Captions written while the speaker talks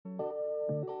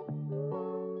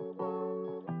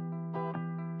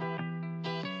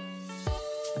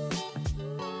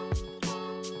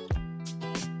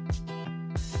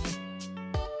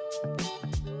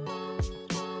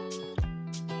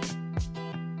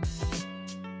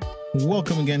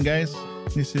Welcome again, guys.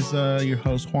 This is your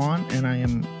host Juan, and I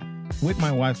am with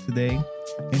my wife today.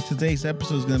 And today's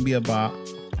episode is going to be about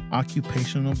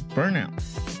occupational burnout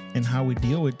and how we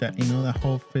deal with that. You know, that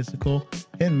whole physical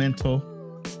and mental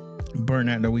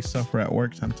burnout that we suffer at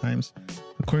work sometimes.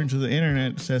 According to the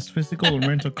internet, it says physical or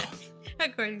mental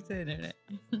according to the internet.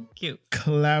 Cute.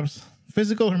 collapse,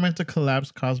 physical or mental collapse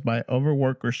caused by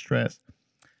overwork or stress,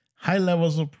 high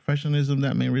levels of professionalism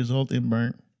that may result in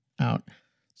burnout.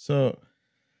 So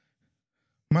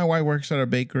my wife works at a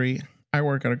bakery. I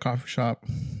work at a coffee shop.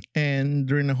 And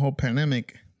during the whole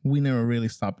pandemic, we never really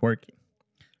stopped working,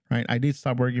 right? I did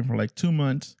stop working for like 2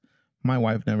 months. My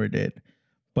wife never did.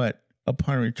 But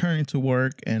upon returning to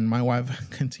work and my wife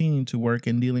continuing to work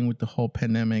and dealing with the whole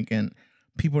pandemic and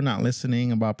people not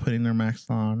listening about putting their masks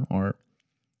on or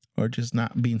just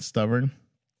not being stubborn,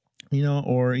 you know,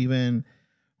 or even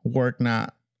work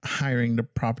not hiring the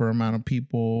proper amount of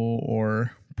people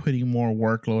or putting more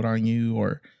workload on you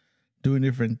or doing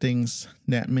different things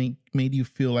that made you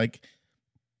feel like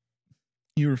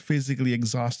you were physically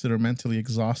exhausted or mentally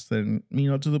exhausted, and you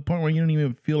know, to the point where you don't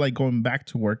even feel like going back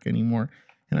to work anymore.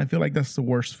 And I feel like that's the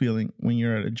worst feeling when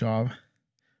you're at a job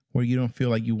where you don't feel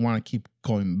like you want to keep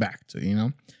going back to, you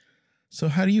know. So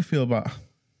how do you feel about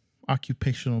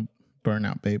occupational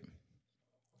burnout, babe?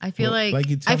 I feel Well, like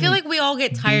you tell I feel me, like we all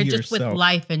get be tired just with yourself.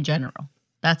 life in general.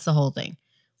 That's the whole thing.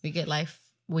 We get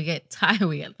tired.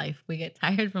 We get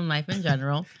tired from life in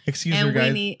general. Excuse and her,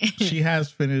 guys. we need She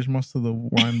has finished most of the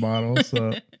wine bottle,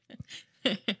 so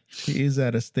she is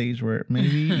at a stage where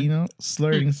maybe, you know,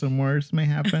 slurring some words may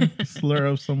happen. Slur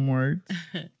of some words.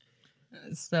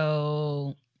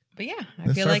 So, but yeah, I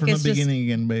Let's feel start like from it's the just beginning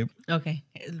again, babe. okay.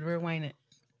 Rewind it.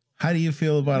 How do you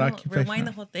feel about No, occupational? rewind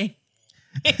the whole thing.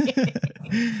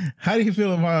 How do you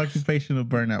feel about occupational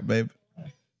burnout, babe?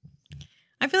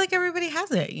 I feel like everybody has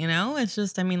it, you know? It's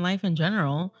just, I mean, life in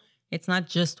general. It's not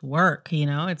just work, you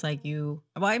know? It's like you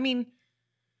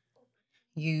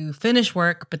finish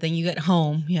work, but then you get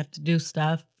home, you have to do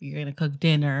stuff. You're going to cook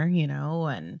dinner, you know,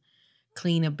 and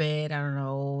clean a bit. I don't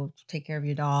know, take care of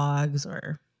your dogs,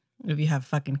 or if you have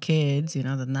fucking kids, you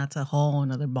know, then that's a whole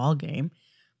another ball game.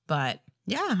 But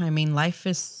yeah, I mean, life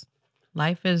is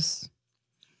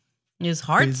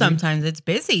hard Busy? sometimes. It's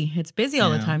busy. It's busy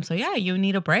all the Yeah. time. So yeah, you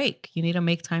need a break. You need to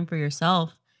make time for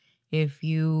yourself. I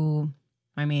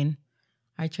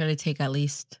try to take at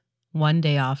least one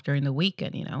day off during the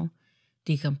weekend, you know,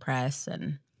 decompress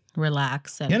and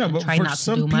relax and, Yeah, no, and but try for not to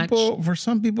some do much.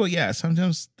 people, yeah,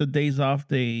 sometimes the days off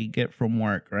they get from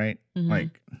work, right? Mhm.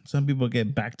 Like some people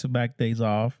get back-to-back days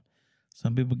off.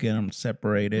 Some people get them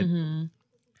separated. Mhm.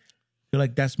 Feel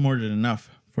like that's more than enough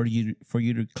for you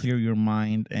to clear your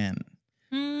mind and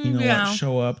you know Yeah. what,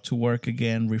 show up to work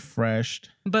again refreshed.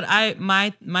 But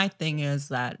my thing is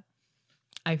that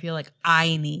I feel like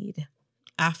I need,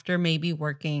 after maybe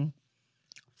working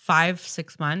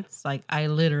 5-6 months, like I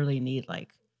literally need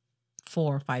like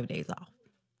 4 or 5 days off,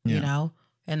 Yeah. you know,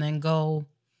 and then go.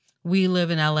 We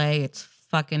live in LA. It's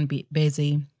fucking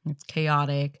busy. It's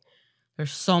chaotic.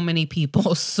 There's so many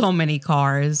people, so many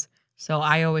cars. So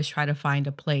I always try to find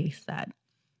a place that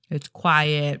it's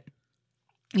quiet,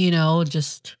 you know,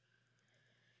 just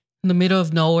in the middle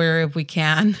of nowhere if we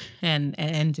can,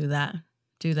 and do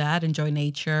that. Enjoy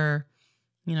nature,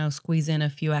 you know, squeeze in a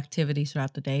few activities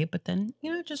throughout the day, but then,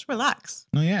 you know, just relax.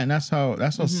 No, yeah, and that's how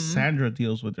Mhm. Sandra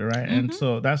deals with it, right? And Mhm.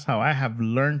 so that's how I have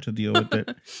learned to deal with it.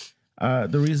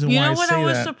 The reason You why know I what? say I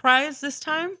was that, surprised this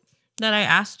time that I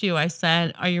asked you. I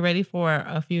said, "Are you ready for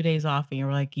a few days off?" And you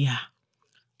were like, "Yeah."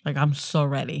 Like, I'm so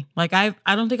ready. Like, I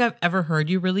don't think I've ever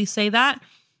heard you really say that.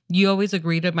 You always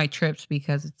agree to my trips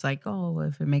because it's like, oh,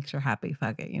 if it makes her happy,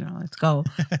 fuck it, you know, let's go.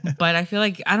 But I feel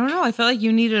like, I don't know. I feel like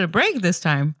you needed a break this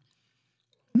time.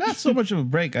 not so much of a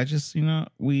break. I just, you know,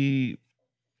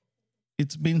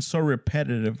 it's been so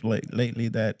repetitive lately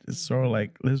that it's sort of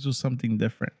like, let's do something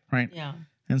different, right? Yeah.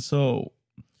 And so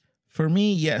for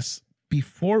me, yes,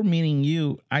 before meeting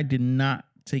you, I did not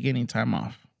take any time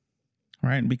off,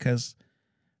 right? Because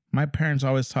my parents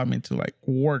always taught me to like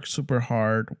work super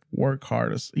hard, work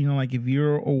hard. You know, like if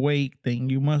you're awake, then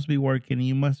you must be working,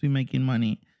 you must be making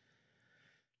money.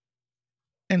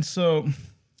 And so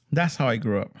that's how I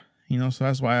grew up, you know, so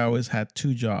that's why I always had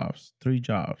 2 jobs, 3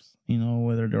 jobs, you know,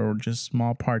 whether they were just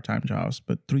small part-time jobs,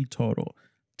 but 3 total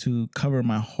to cover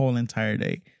my whole entire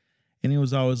day. And it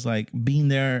was always like being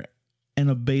there and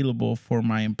available for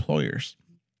my employers.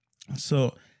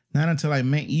 So not until I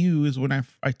met you is when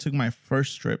I took my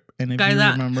first trip. And if Guys,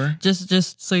 you remember,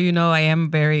 Just so you know, I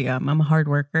am very, I'm a hard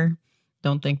worker.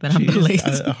 don't think that I'm She the is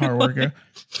lazy a hard one. worker.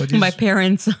 But My just,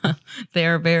 parents, they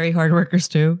are very hard workers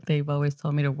too. They've always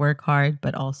told me to work hard,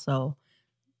 but also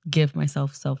give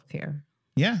myself self-care.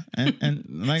 yeah, and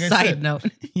like I Side said, note.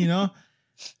 you know.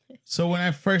 So when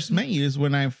I first met you is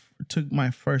when I took my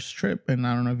first trip, and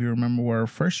I don't know if you remember where our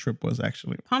first trip was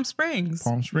actually. Palm Springs.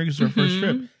 Palm Springs was our first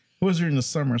trip. Mhm. It was during the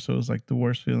summer, so it was like the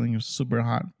worst feeling. It was super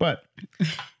hot, but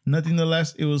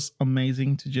nonetheless, it was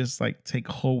amazing to just like take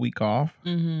a whole week off,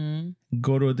 Mhm.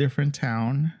 go to a different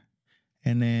town,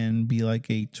 and then be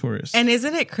like a tourist. And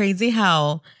isn't it crazy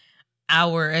how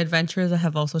our adventures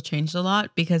have also changed a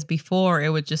lot? Because before it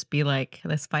would just be like,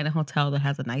 let's find a hotel that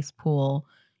has a nice pool,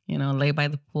 lay by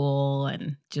the pool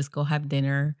and just go have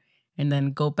dinner and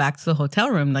then go back to the hotel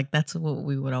room. Like that's what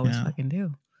we would always Yeah. fucking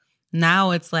do.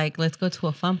 Now it's like, let's go to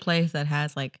a fun place that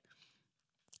has like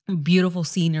beautiful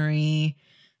scenery,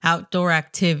 outdoor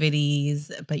activities,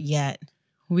 but yet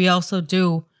we also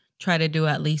do try to do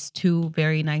at least 2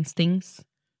 very nice things,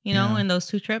 Yeah. in those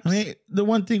 2 trips. I mean, the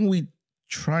one thing we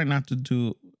try not to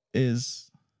do is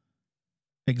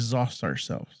exhaust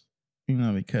ourselves,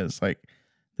 because like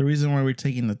the reason why we're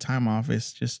taking the time off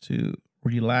is just to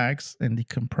relax and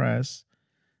decompress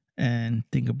and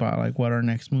think about like what our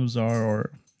next moves are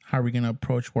or how we're going to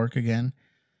approach work again.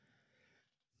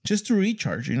 Just to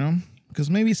recharge, because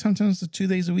maybe sometimes the 2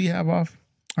 days that we have off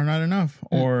are not enough,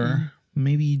 or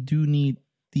maybe you do need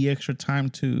the extra time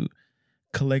to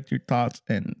collect your thoughts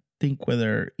and think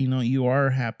whether, you are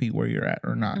happy where you're at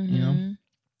or not, Mhm.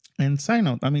 And side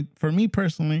note, I mean, for me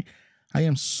personally, I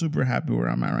am super happy where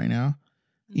I'm at right now.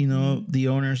 Mhm. The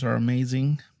owners are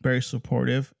amazing, very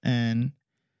supportive, and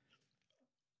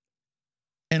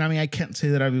I mean, I can't say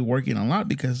that I've been working a lot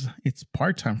because it's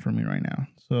part-time for me right now.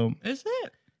 So Is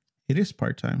it? it is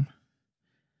part-time.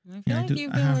 I feel Yeah, like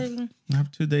you've I been have working. I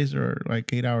have 2 days that are like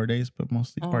 8-hour days, but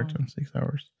mostly Oh. part-time, 6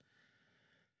 hours.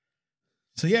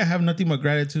 So yeah, I have nothing but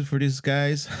gratitude for these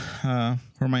guys,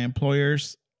 for my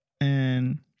employers,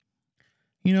 and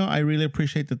I really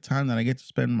appreciate the time that I get to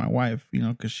spend with my wife.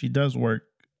 Because she does work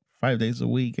 5 days a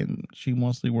week, and she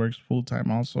mostly works full time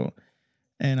also,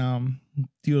 and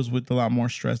deals with a lot more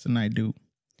stress than I do.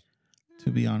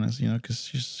 To be honest, because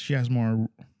she has more.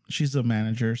 She's a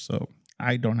manager, so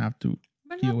I don't have to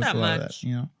But deal not with that a lot much. of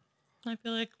that. I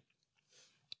feel like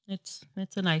it's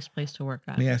a nice place to work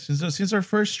at. Yeah, since the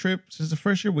first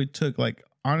trip we took, like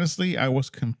honestly, I was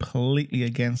completely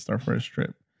against our first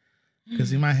trip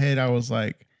because in my head I was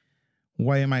like,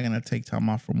 why am I gonna take time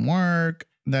off from work?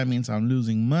 That means I'm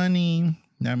losing money.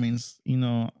 That means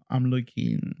I'm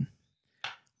looking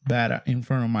bad in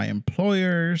front of my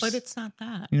employers. But it's not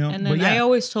that. You know, And but then I yeah.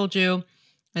 always told you,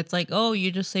 it's like, oh,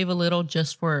 you just save a little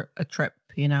just for a trip,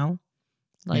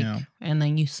 like, Yeah. and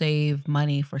then you save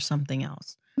money for something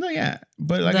else. No, yeah,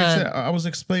 but like I said, I was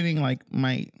explaining like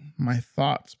my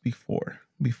thoughts before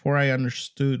I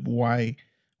understood why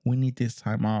we need this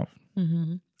time off,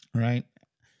 Mm-hmm. right?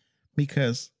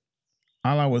 Because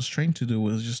all I was trained to do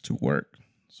was just to work.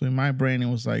 So in my brain, it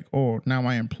was like, oh, now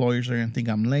my employers are gonna think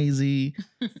I'm lazy.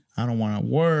 I don't want to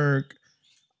work.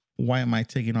 Why am I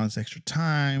taking all this extra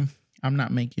time? I'm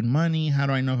not making money. How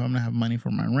do I know if I'm gonna have money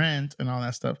for my rent and all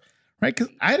that stuff? Right?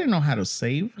 Because I didn't know how to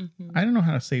save. Mm-hmm. I didn't know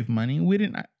how to save money. We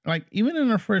didn't like even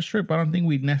in our first trip. I don't think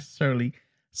we necessarily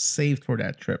saved for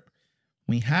that trip.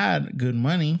 We had good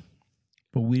money,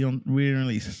 but we didn't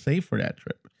really save for that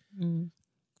trip.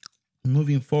 Mm-hmm.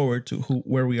 Moving forward to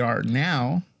where we are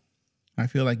now, I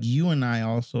feel like you and I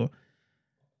also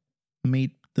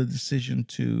made the decision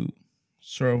to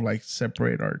sort of like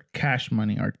separate our cash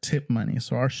money, our tip money.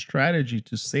 So our strategy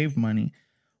to save money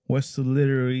was to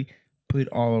literally put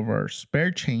all of our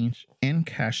spare change and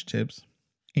cash tips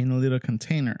in a little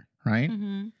container, right?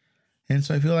 Mm-hmm. And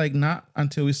so I feel like not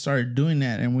until we started doing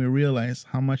that and we realized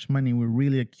how much money we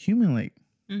really accumulate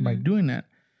by doing that.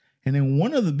 And then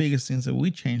one of the biggest things that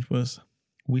we changed was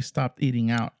we stopped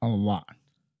eating out a lot.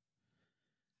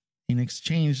 In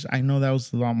exchange, I know that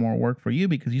was a lot more work for you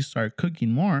because you started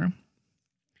cooking more.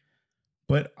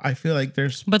 But I feel like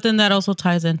But then that also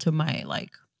ties into my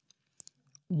like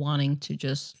wanting to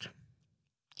just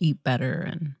eat better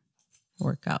and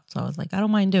work out. So I was like, I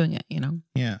don't mind doing it,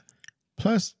 Yeah.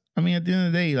 Plus, I mean, at the end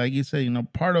of the day, like you said,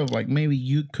 part of like maybe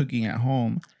you cooking at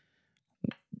home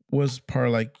was part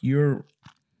of like your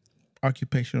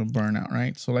occupational burnout,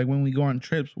 right? So like when we go on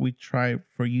trips, we try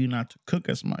for you not to cook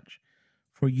as much,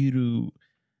 for you to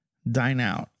dine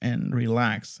out and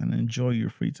relax and enjoy your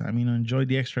free time. Enjoy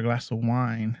the extra glass of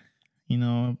wine,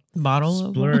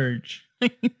 bottle splurge.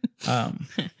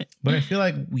 But I feel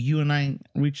like you and I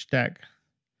reached that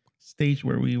stage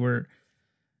where we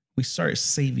started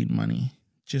saving money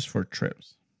just for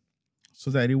trips. so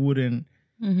that it wouldn't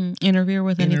interfere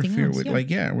with anything else. with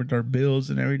with our bills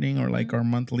and everything, or like our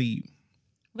monthly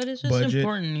but it's just budget.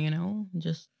 important, you know,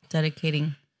 just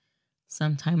dedicating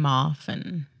some time off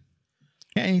and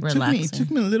it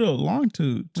took me a little long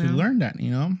to learn that,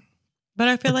 you know. But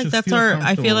I feel like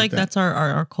that's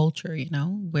our culture, you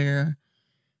know, where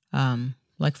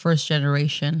like first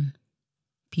generation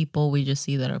people, we just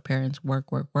see that our parents work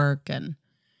and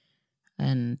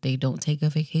they don't take a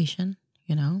vacation,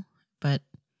 you know. But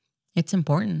it's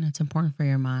important. It's important for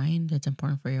your mind. It's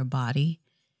important for your body.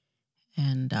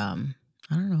 And I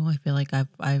don't know. I feel like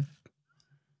I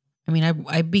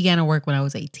began to work when I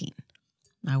was 18.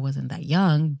 I wasn't that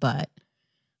young, but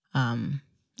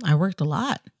I worked a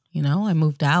lot. You know, I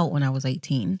moved out when I was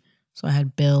 18. So I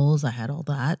had bills. I had all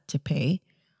that to pay.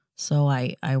 So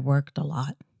I worked a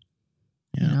lot,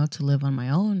 you know, to live on my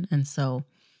own. And so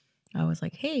I was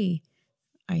like, hey,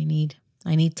 I need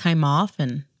time off,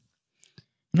 and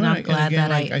I'm glad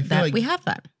that we have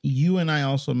that. You and I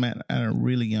also met at a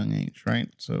really young age, right?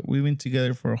 So we've been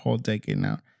together for a whole decade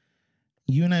now.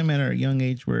 You and I met at a young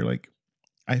age where, like,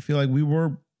 I feel like we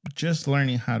were just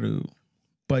learning how to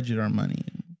budget our money,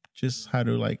 just how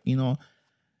to, like, you know,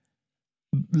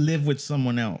 live with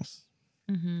someone else.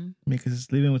 Because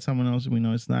living with someone else, we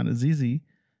know it's not as easy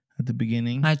at the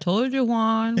beginning. I told you,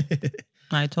 Juan.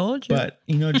 I told you. But,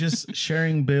 you know, just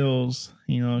sharing bills,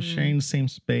 you know, sharing the same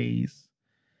space,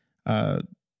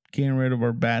 getting rid of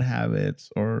our bad habits,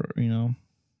 or, you know,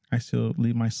 I still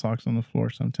leave my socks on the floor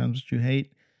sometimes, which you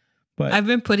hate. But I've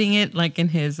been putting it like in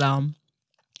his,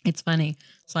 it's funny.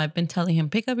 So I've been telling him,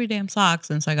 pick up your damn socks.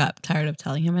 And so I got tired of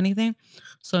telling him anything.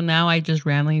 So now I just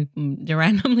randomly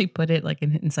put it like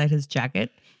inside his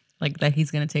jacket, like that he's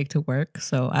going to take to work.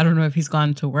 So I don't know if he's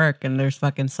gone to work and there's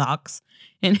fucking socks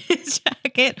in his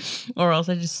jacket, or else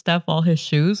I just stuff all his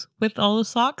shoes with all the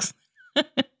socks.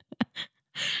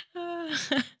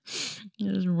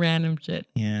 Just random shit.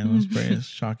 Yeah, it was very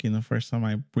shocking the first time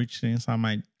I reached inside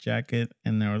my jacket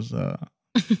and there was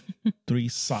 3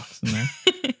 socks in there.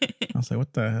 I was like,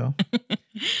 what the hell?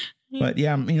 But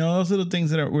yeah, you know, those little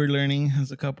things that we're learning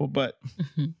as a couple. But,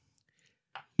 you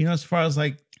know, as far as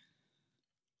like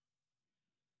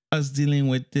us dealing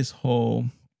with this whole,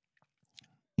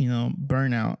 you know,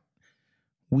 burnout,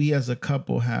 we as a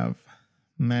couple have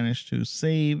managed to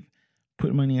save,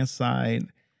 put money aside,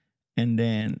 and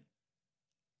then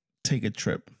take a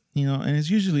trip, you know, and it's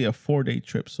usually a 4-day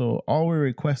trip. So all we're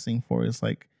requesting for is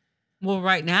like, well,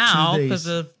 right now, because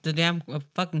of the damn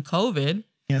fucking COVID.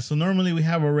 Yeah, so normally we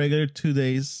have a regular 2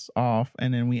 days off,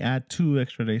 and then we add 2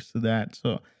 extra days to that.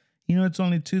 So, you know, it's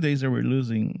only 2 days that we're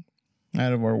losing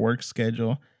out of our work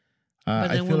schedule. But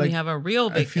then when we have a real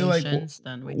vacation,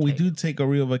 then we do take a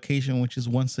real vacation, which is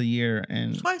once a year,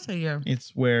 and twice a year.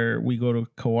 It's where we go to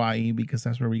Kauai because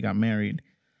that's where we got married.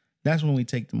 That's when we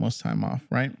take the most time off,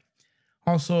 right?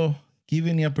 Also,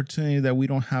 given the opportunity that we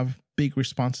don't have big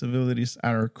responsibilities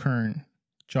at our current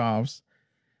jobs,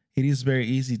 it is very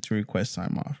easy to request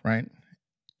time off, right?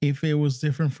 If it was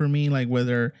different for me, like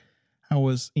whether I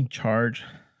was in charge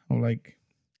of like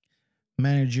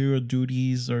managerial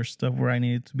duties or stuff where I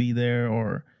needed to be there,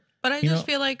 or but I just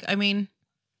feel like, I mean,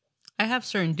 I have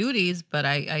certain duties, but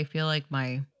I feel like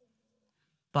my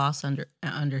boss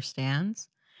understands.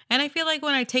 And I feel like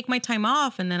when I take my time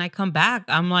off and then I come back,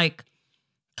 I'm like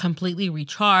completely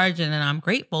recharged, and then I'm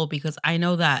grateful because I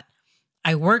know that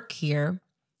I work here.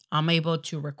 I'm able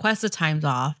to request the times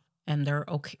off, and they're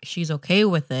okay. She's okay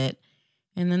with it,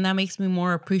 and then that makes me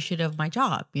more appreciative of my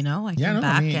job. You know, I come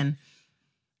back and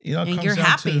you're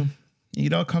happy.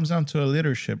 It all comes down to a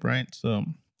leadership, right? So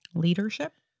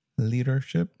leadership.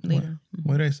 Leader.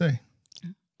 What did I say?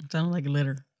 It sounded like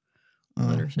litter.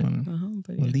 Leadership.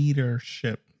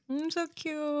 Leadership. So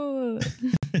cute.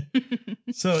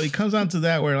 So it comes down to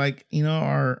that, where like, you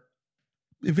know,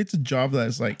 if it's a job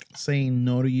that's like saying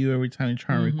no to you every time you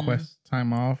try to request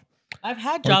time off. I've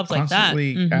had jobs like that.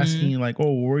 Constantly asking you like,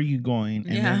 oh, where are you going?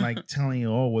 And then like telling you,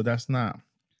 oh, well, that's not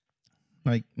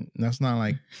like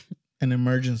an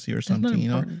emergency or something, you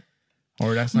know?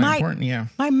 Or that's not important. Yeah.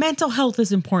 My mental health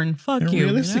is important. Fuck and you.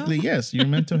 Realistically, you know? Yes, your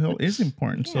mental health is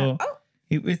important. Yeah. So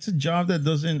if it's a job that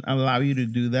doesn't allow you to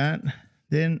do that,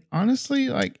 then honestly,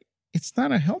 like, it's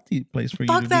not a healthy place for you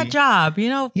to be. Fuck that job, you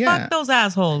know? Yeah. Fuck those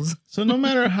assholes. So no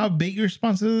matter how big your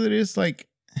responsibility is, like,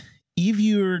 if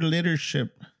your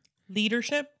leadership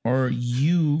or if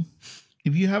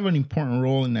you have an important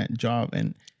role in that job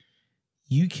and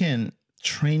you can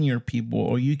train your people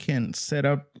or you can set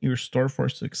up your store for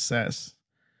success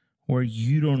where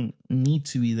you don't need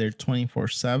to be there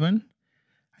 24/7,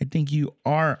 I think you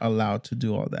are allowed to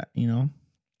do all that, you know,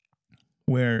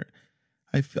 where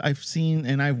I've seen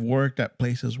and I've worked at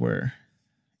places where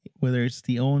whether it's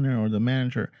the owner or the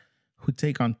manager who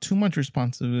take on too much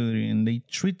responsibility and they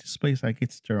treat this place like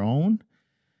it's their own.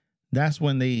 That's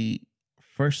when they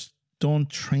first don't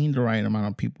train the right amount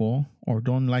of people or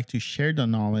don't like to share the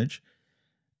knowledge.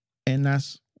 And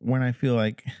that's when I feel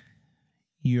like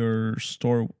your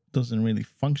store doesn't really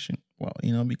function well,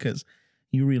 because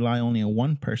you rely only on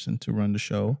one person to run the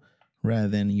show rather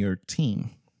than your team,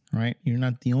 right? You're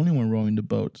not the only one rowing the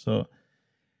boat. So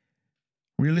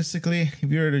realistically, if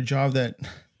you're at a job that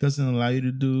doesn't allow you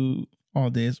to do all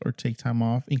this or take time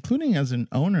off, including as an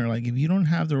owner, like if you don't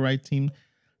have the right team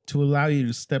to allow you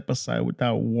to step aside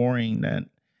without worrying that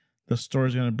the store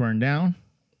is going to burn down,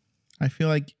 I feel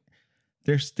like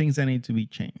there's things that need to be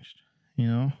changed,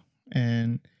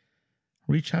 and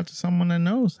reach out to someone that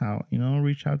knows how,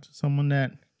 reach out to someone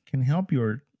that can help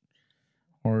you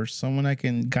or someone that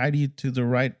can guide you to the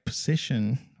right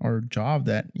position or job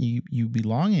that you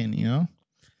belong in,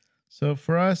 So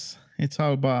for us, it's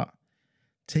all about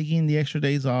taking the extra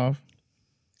days off,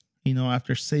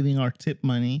 after saving our tip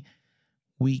money,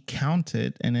 we count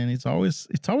it. And then it's always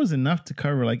enough to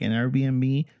cover like an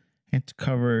Airbnb and to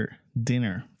cover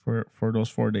dinner for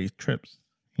those 4-day trips,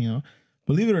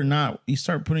 Believe it or not, you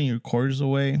start putting your quarters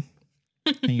away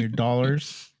and your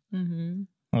dollars. Mm-hmm.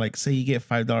 Or like say you get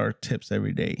 $5 tips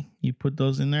every day. You put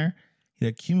those in there, it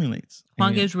accumulates.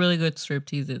 Juan gives really good strip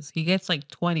teases. He gets like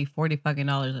 $20, $40 fucking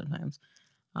dollars sometimes.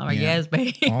 I'm like, yes,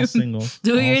 babe. All singles.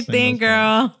 Do all your singles, thing,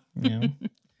 girl.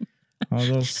 All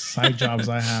those side jobs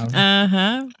I have.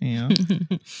 Uh-huh.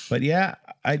 But yeah,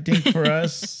 I think for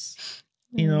us,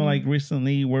 like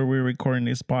recently where we're recording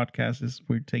this podcast is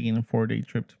we're taking a 4-day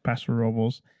trip to Paso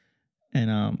Robles.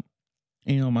 And,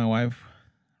 my wife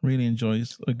really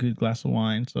enjoys a good glass of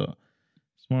wine. So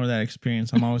it's more of that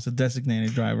experience. I'm always a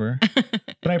designated driver.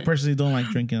 But I personally don't like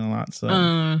drinking a lot. So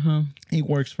it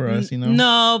works for us,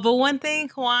 No, but one thing,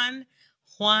 Juan,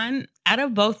 out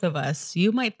of both of us,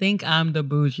 you might think I'm the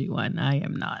bougie one. I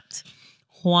am not.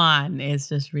 Juan is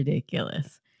just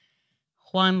ridiculous.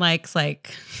 Juan likes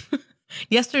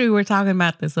yesterday we were talking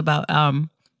about this, about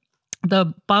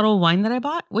the bottle of wine that I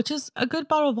bought, which is a good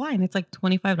bottle of wine. It's like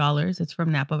 $25. It's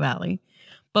from Napa Valley.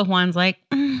 But Juan's like,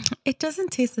 it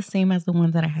doesn't taste the same as the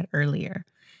one that I had earlier.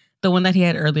 The one that he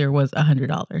had earlier was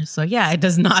 $100. So yeah, it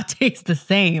does not taste the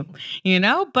same,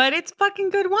 but it's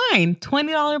fucking good wine.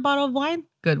 $20 bottle of wine,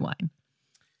 good wine.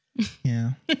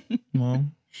 Yeah. Well,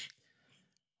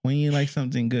 when you like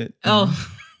something good.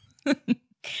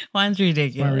 Juan's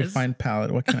ridiculous. My refined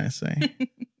palate. What can I say?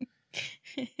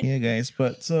 Yeah, guys.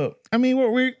 But so, I mean,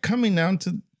 what we're coming down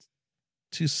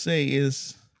to say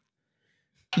is,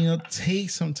 take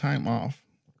some time off.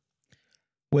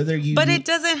 But it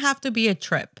doesn't have to be a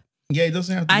trip. Yeah, it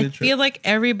doesn't have to be a trip. I feel like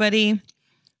everybody,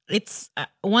 it's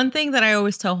one thing that I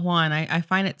always tell Juan, I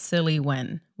find it silly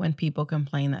when people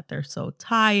complain that they're so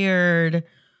tired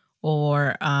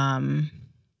or, I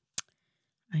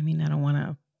don't want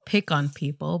to pick on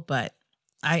people, but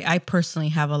I personally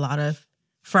have a lot of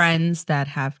friends that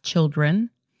have children,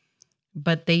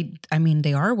 but they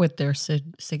are with their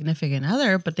significant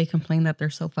other, but they complain that they're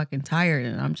so fucking tired.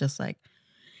 And I'm just like,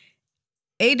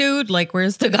 hey, dude, like,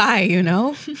 where's the guy,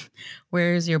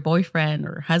 Where's your boyfriend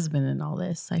or husband and all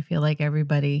this? I feel like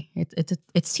everybody,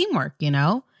 it's teamwork,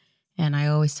 And I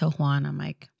always tell Juan, I'm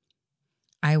like,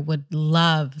 I would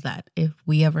love that if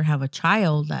we ever have a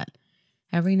child that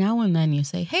every now and then you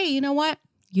say, hey, you know what?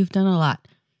 You've done a lot.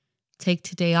 Take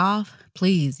today off,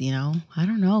 please, I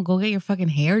don't know, go get your fucking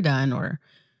hair done or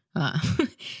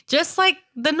just like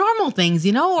the normal things,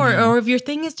 or if your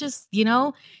thing is just,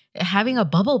 having a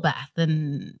bubble bath,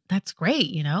 then that's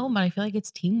great, but I feel like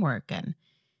it's teamwork and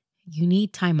you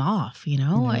need time off,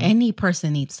 any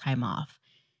person needs time off.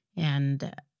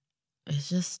 And it's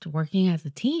just working as a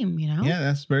team, Yeah,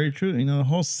 that's very true. The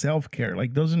whole self-care,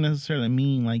 like, doesn't necessarily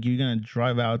mean like you're going to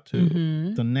drive out to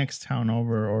the next town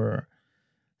over or,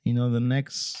 the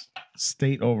next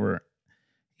state over.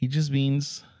 It just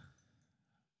means,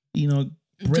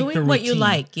 doing what you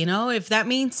like, if that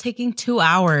means taking 2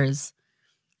 hours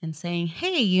and saying,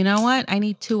 hey, you know what? I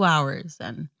need 2 hours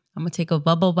and I'm going to take a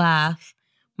bubble bath.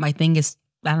 My thing is,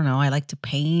 I don't know, I like to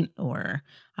paint or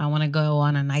I want to go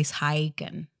on a nice hike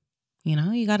and,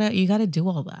 you gotta do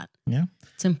all that. Yeah.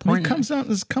 It's important. It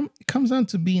comes down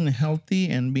to being healthy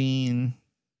and being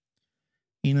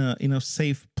in a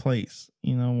safe place,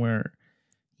 where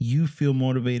you feel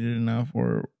motivated enough,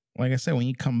 or like I said, when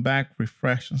you come back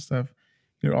refreshed and stuff,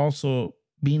 you're also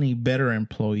being a better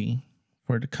employee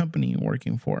for the company you're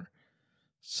working for.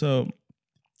 So,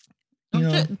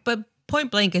 but point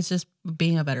blank, it's just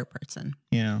being a better person.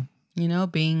 Yeah. You know,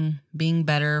 being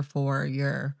better for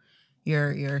your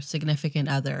significant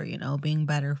other, you know, being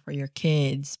better for your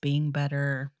kids, being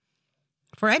better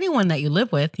for anyone that you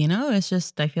live with, you know. It's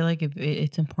just, I feel like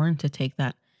it's important to take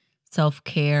that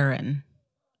self-care, and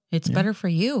it's better for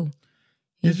you.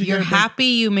 If you're happy,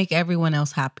 you make everyone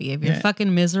else happy. If you're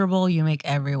fucking miserable, you make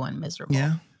everyone miserable.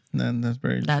 Yeah, that's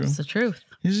very true. That's the truth.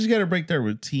 You just got to break that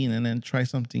routine and then try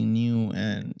something new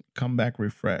and come back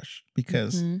refreshed.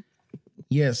 Because,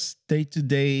 yes, day to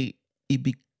day,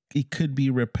 it could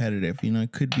be repetitive. You know,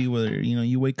 it could be whether, you know,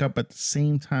 you wake up at the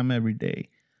same time every day,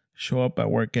 show up at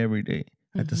work every day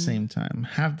at the same time,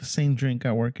 have the same drink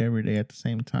at work every day at the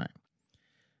same time.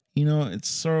 You know, it's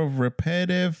sort of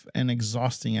repetitive and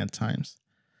exhausting at times.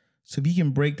 So if you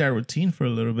can break that routine for a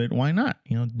little bit, why not?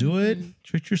 You know, do it,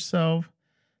 treat yourself,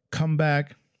 come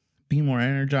back, be more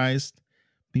energized,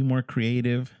 be more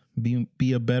creative,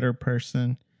 be a better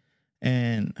person.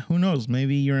 And who knows,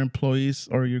 maybe your employees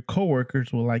or your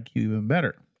coworkers will like you even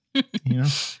better. You know?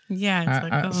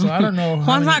 Yeah. So I don't know.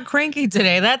 Juan's not cranky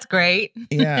today. That's great.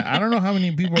 Yeah. I don't know how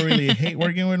many people really hate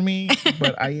working with me,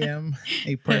 but I am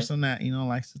a person that, you know,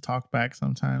 likes to talk back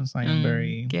sometimes. I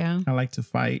am I like to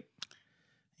fight.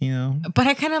 You know, but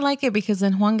I kind of like it because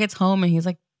then Juan gets home and he's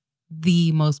like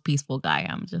the most peaceful guy.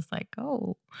 I'm just like,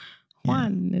 oh,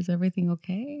 Juan, is everything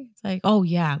okay? It's like, oh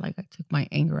yeah, like I took my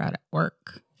anger out at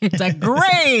work. It's like,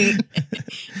 great.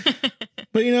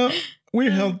 But you know,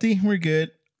 we're healthy, we're good.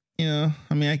 You know,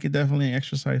 I mean, I could definitely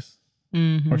exercise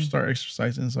or start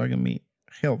exercising so I can be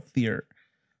healthier.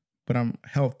 But I'm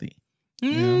healthy.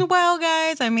 You know? Well,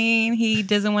 guys, I mean, he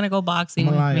doesn't want to go boxing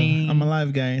with me. I'm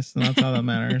alive, guys. And that's all that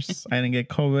matters. I didn't get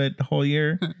COVID the whole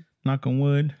year. Knock on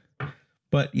wood.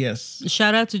 But yes.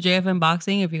 Shout out to JFM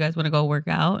Boxing if you guys want to go work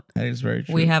out. That is very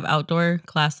true. We have outdoor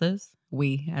classes.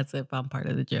 As if I'm part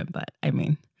of the gym, but I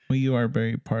mean. Well, you are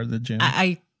very part of the gym.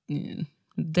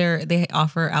 They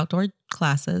offer outdoor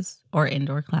classes or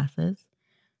indoor classes.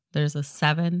 There's a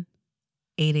 7,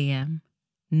 8 a.m.,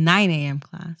 9 a.m.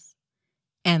 class.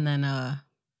 And then a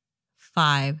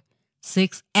 5,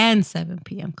 6, and 7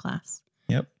 p.m. class.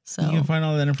 Yep. So you can find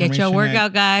all that information. Get your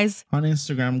workout, guys. On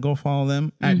Instagram. Go follow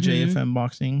them at JFM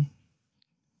Boxing.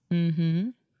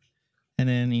 And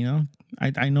then, you know,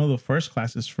 I know the first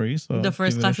class is free. So the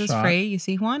first class is free. You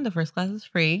see, Juan? The first class is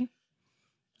free.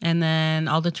 And then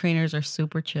all the trainers are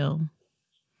super chill.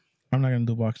 I'm not going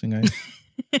to do boxing, guys.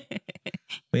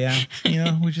 But yeah, you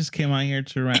know, we just came out here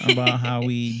to rant about how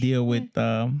we deal with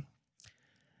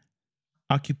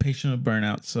occupational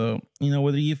burnout. So, you know,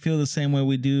 whether you feel the same way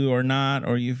we do or not,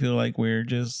 or you feel like we're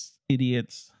just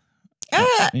idiots,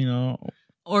 you know,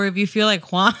 or if you feel like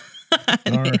Juan,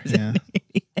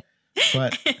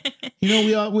 but you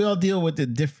know, we all deal with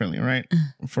it differently, right?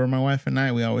 For my wife and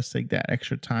I, we always take that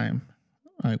extra time,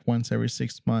 like once every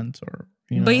 6 months, or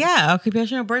you know. But yeah,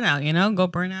 occupational burnout. You know, go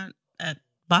burn out at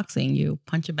boxing. You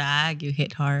punch a bag, you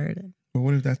hit hard. But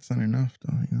what if that's not enough,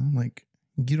 though? You know, like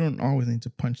you don't always need to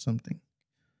punch something.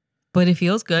 But it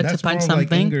feels good to punch something.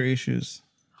 Like anger issues.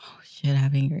 Oh shit, I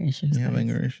have anger issues. You have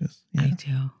anger issues. Yeah. I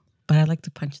do. But I like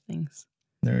to punch things.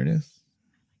 There it is.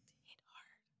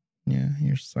 Yeah,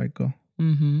 you're psycho.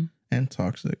 And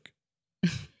toxic.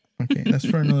 Okay, that's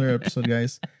for another episode,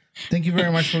 guys. Thank you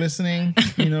very much for listening.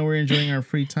 You know, we're enjoying our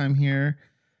free time here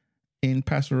in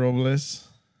Paso Robles.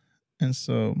 And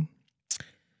so,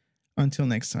 until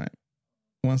next time.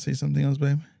 Want to say something else,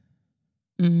 babe?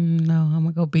 No, I'm going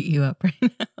to go beat you up right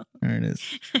now. There it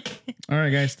is. All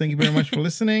right, guys. Thank you very much for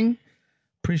listening.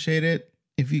 Appreciate it.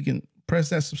 If you can press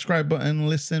that subscribe button,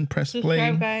 listen, press play.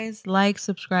 Subscribe, guys. Like,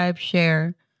 subscribe,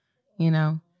 share. You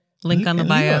know, link on the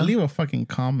bio. Leave a fucking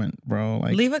comment, bro.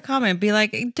 Like, leave a comment. Be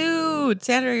like, dude,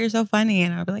 Sandra, you're so funny.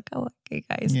 And I'll be like, oh, okay,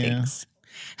 guys. Thanks.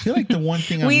 I feel like the one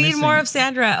thing we need more of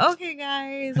Sandra. Okay,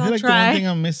 guys. I feel I'll like try. The one thing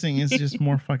I'm missing is just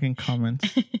more fucking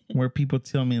comments where people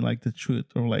tell me like the truth,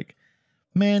 or like,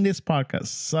 man, this podcast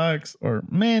sucks, or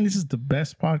man, this is the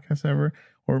best podcast ever,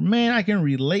 or man, I can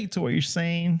relate to what you're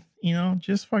saying. You know,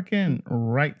 just fucking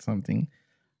write something.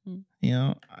 You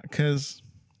know, because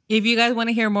if you guys want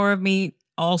to hear more of me,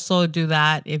 also do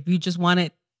that. If you just want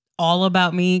it all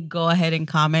about me, go ahead and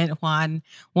comment. Juan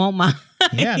won't mind.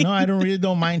 Yeah, no, I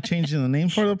don't mind changing the name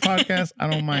for the podcast. I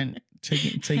don't mind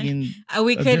taking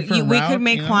we could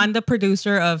make Juan the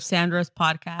producer of Sandra's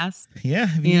podcast. Yeah,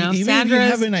 if you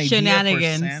have an idea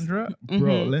shenanigans. For Sandra,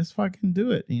 bro, let's fucking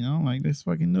do it. You know, like let's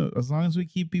fucking do it. As long as we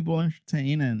keep people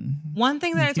entertained. And one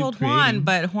thing that I told Juan,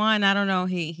 but Juan, I don't know,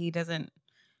 he doesn't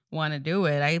want to do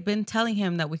it. I've been telling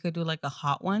him that we could do like a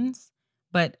hot ones,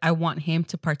 but I want him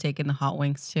to partake in the hot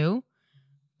wings too.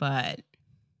 But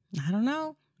I don't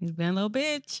know. He's been a little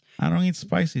bitch. I don't eat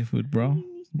spicy food, bro.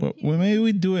 But maybe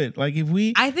we do it. Like if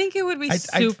we, I think it would be I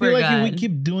super feel like good. if we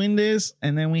keep doing this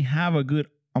and then we have a good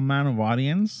amount of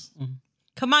audience.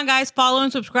 Come on, guys, follow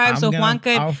and subscribe so Juan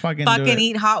could I'll fucking do it.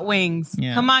 eat hot wings.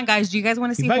 Yeah. Come on, guys. Do you guys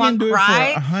want to see If I Juan can do cry?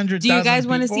 it for 100,000 Do you guys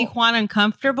want to see people, Juan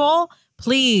uncomfortable?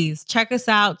 Please check us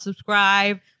out,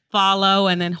 subscribe, follow,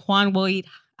 and then Juan will eat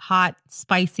hot,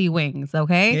 spicy wings.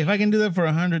 Okay. if I can do that for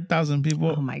 100,000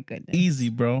 people, Oh my goodness. easy,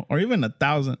 bro. Or even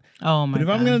 1,000. Oh my But if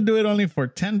God. I'm gonna do it only for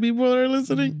 10 people that are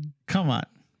listening, come on.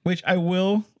 Which I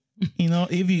will,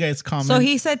 if you guys comment. So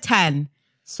he said 10.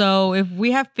 So if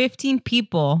we have 15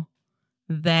 people,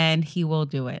 then he will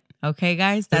do it. Okay,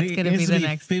 guys? But That's it going to needs be the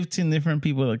next. 15 different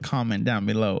people to comment down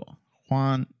below.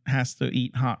 Juan has to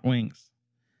eat hot wings.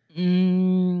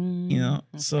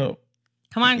 So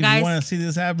Come on, if guys. you want to see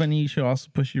this happen, you should also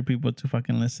push your people to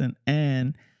fucking listen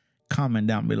and comment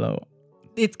down below.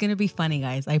 It's going to be funny,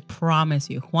 guys. I promise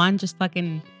you. Juan just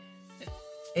fucking...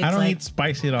 I don't eat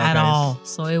spicy at all, at guys. all.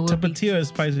 So it will be... Tapatio is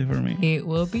spicy for me. It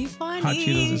will be funny. Hot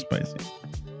Cheetos is spicy.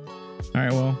 All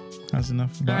right, well, that's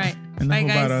enough about, All right. enough Bye,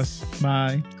 about guys. us.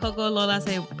 Bye. Coco Lola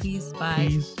say peace. Bye.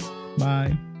 Peace.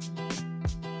 Bye.